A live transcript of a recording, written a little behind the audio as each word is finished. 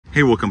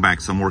Hey, welcome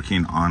back. So I'm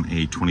working on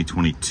a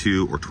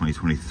 2022 or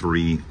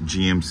 2023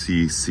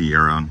 GMC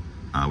Sierra.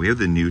 We have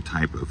the new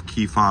type of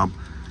key fob.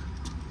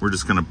 We're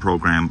just going to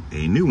program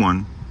a new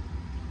one,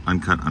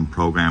 uncut,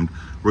 unprogrammed.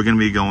 We're going to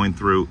be going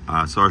through,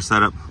 so our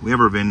setup, we have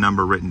our VIN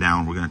number written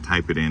down. We're going to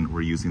type it in.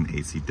 We're using the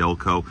AC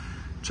Delco.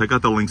 Check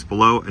out the links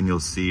below and you'll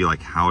see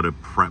like how to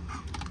prep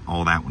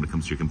all that when it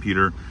comes to your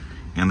computer.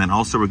 And then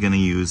also we're going to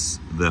use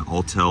the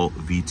Autel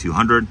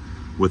V200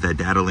 with that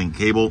data link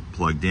cable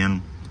plugged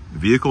in. The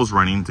vehicle's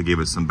running to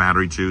give it some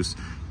battery juice,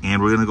 and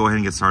we're gonna go ahead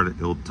and get started.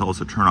 It'll tell us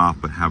to turn off,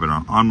 but have it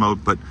on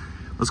mode, but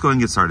let's go ahead and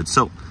get started.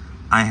 So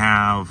I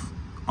have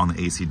on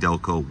the AC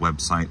Delco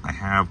website, I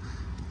have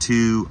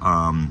two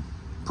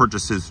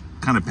purchases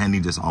kind of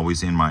pending, just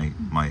always in my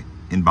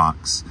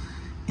inbox,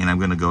 and I'm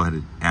gonna go ahead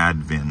and add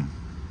VIN.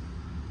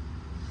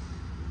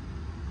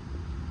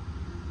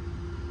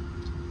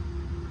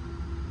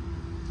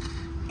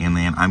 And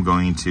then I'm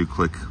going to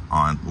click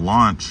on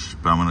launch,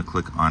 but I'm gonna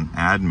click on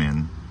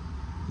admin,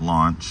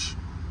 launch.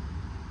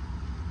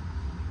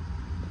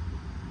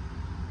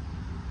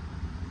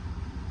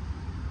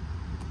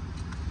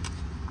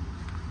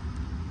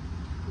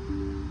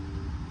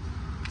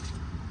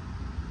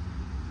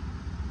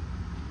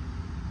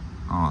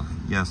 Oh,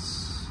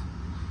 yes.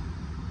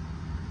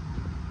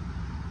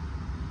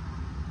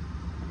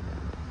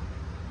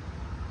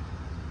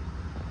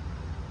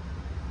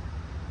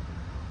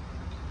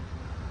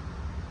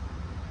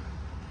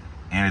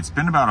 And it's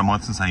been about a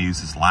month since I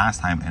used this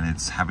last time, and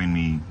it's having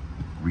me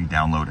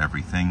re-download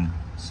everything,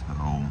 so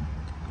I'll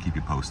keep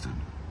you posted.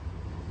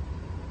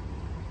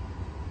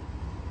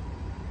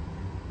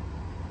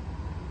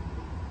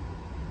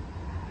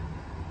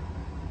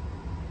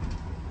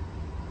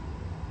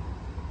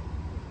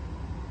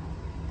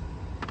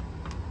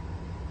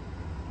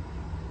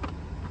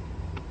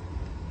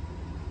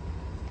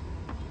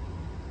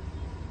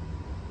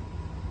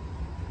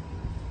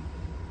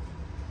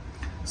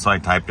 So I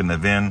typed in the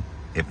VIN,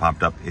 it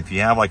popped up. If you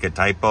have like a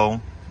typo,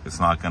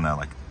 it's not gonna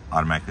like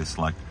automatically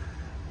select,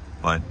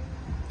 but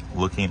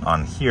looking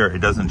on here, it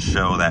doesn't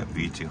show that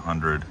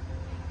V200.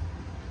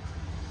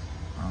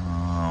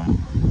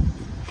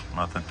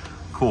 Nothing.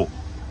 Cool.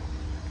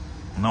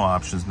 No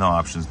options, no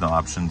options, no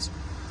options.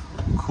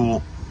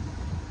 Cool.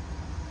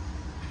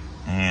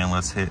 And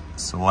let's hit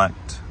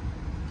select.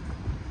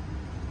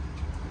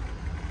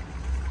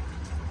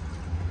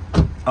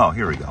 Oh,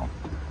 here we go.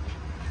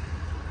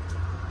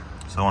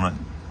 So I want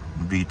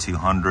a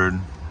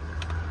V200.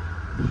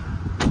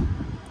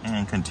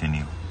 And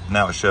continue.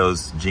 Now it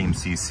shows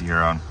GMC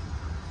Sierra.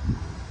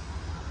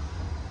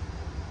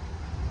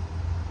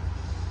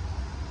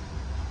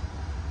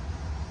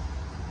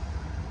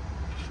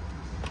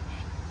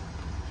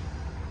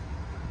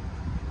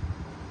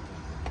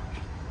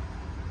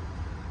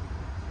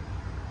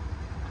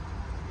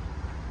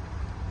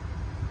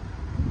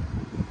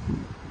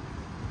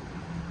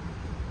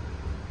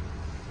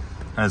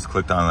 I just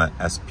clicked on that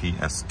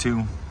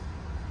SPS2.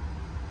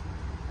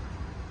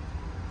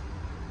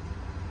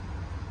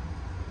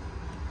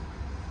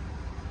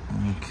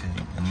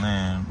 Okay, and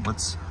then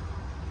let's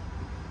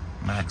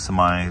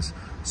maximize.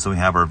 So we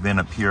have our VIN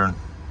up here,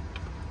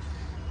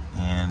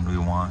 and we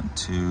want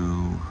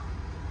to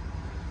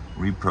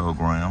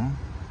reprogram.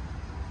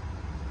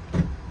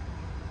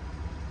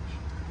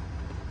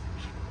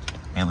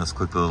 And let's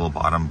click the little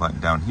bottom button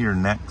down here,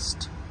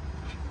 next.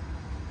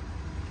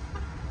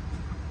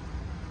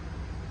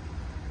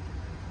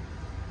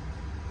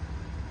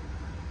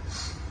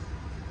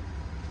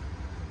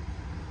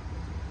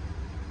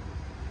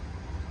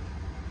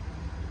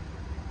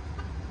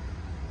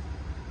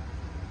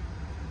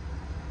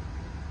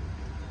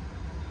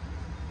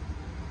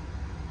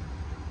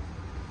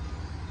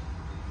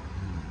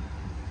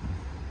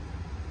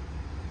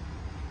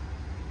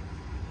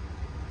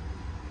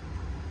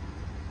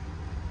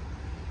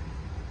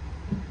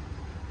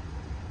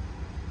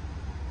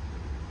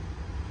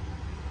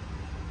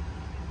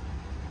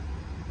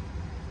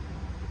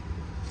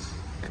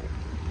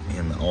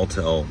 And the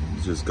Autel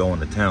is just going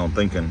to town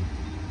thinking.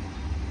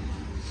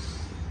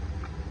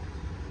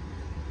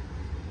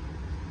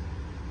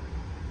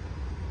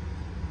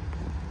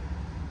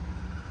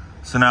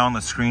 So now on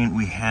the screen,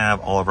 we have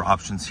all of our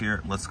options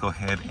here. Let's go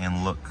ahead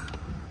and look.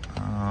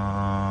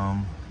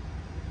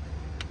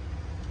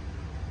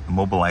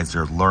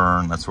 Immobilizer,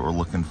 learn, that's what we're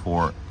looking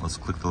for. Let's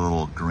click the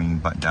little green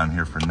button down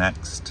here for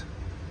next.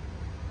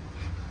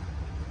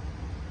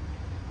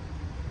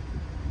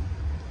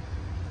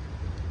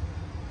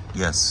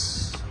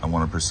 Yes, I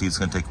want to proceed. It's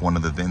going to take one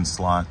of the VIN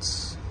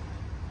slots.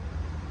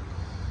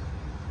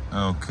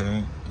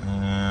 Okay,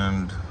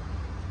 and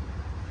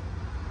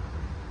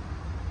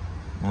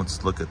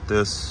let's look at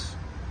this.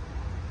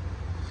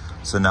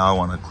 So now I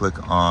want to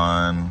click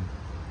on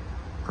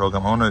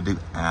program. I want to do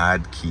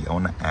add key. I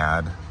want to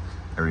add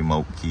a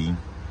remote key.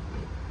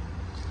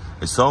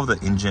 I still have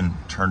the engine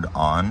turned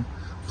on.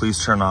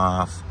 Please turn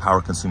off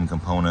power consuming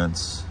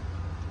components.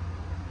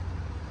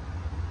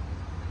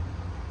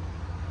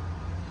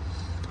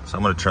 So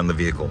I'm going to turn the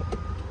vehicle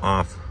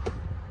off.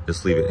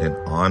 Just leave it in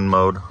on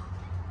mode.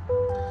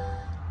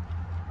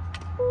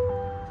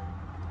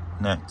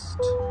 Next.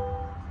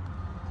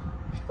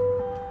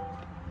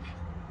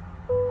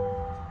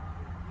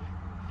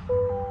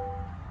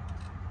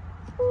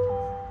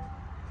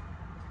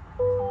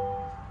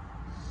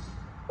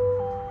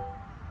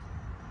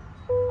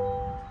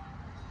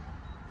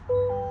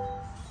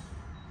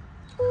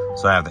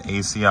 So I have the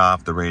AC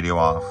off, the radio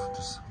off,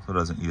 just so it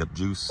doesn't eat up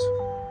juice.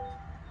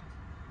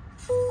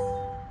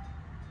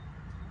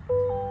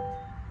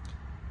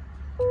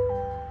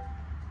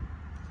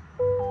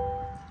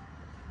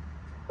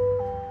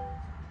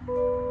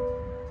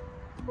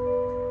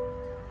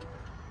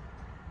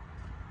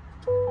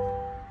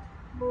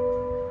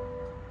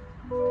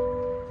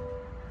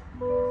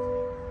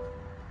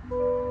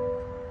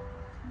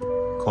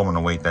 Cool, I'm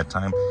gonna wait that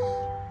time.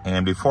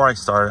 And before I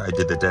start, I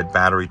did the dead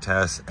battery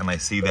test, and I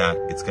see that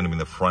it's gonna be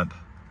the front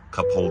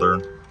cup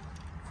holder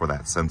for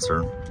that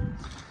sensor.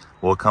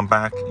 We'll come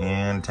back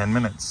in 10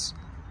 minutes.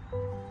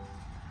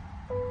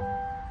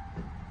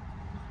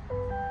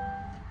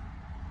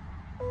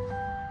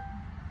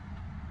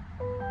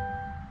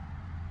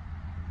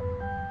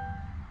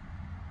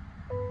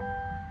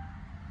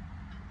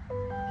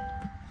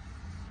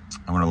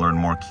 I want to learn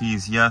more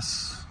keys,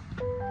 yes.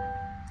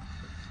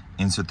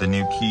 Insert the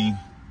new key,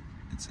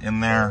 it's in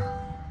there.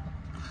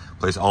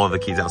 Place all of the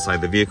keys outside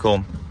the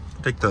vehicle.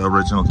 Take the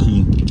original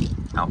key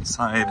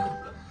outside.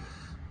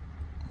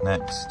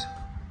 Next.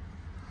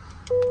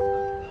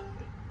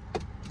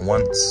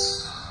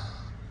 Once.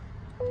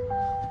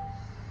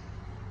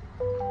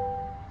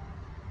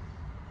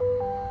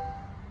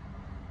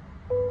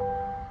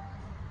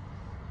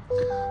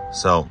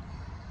 So,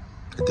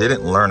 I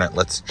didn't learn it.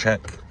 Let's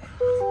check.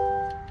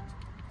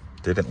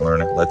 Didn't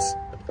learn it. Let's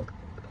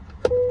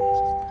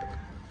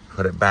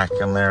put it back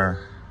in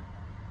there.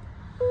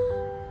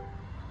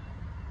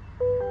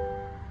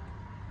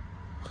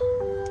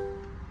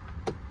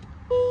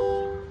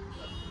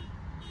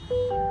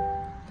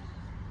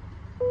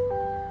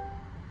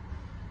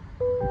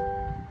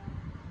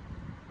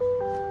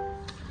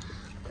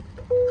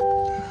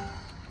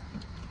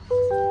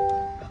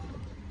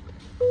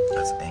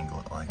 Let's angle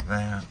it like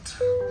that.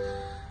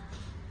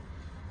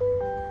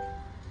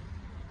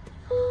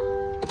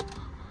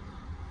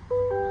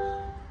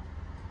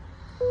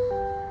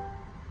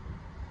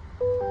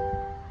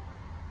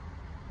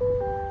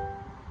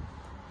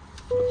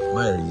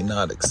 Why are you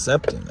not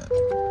accepting it?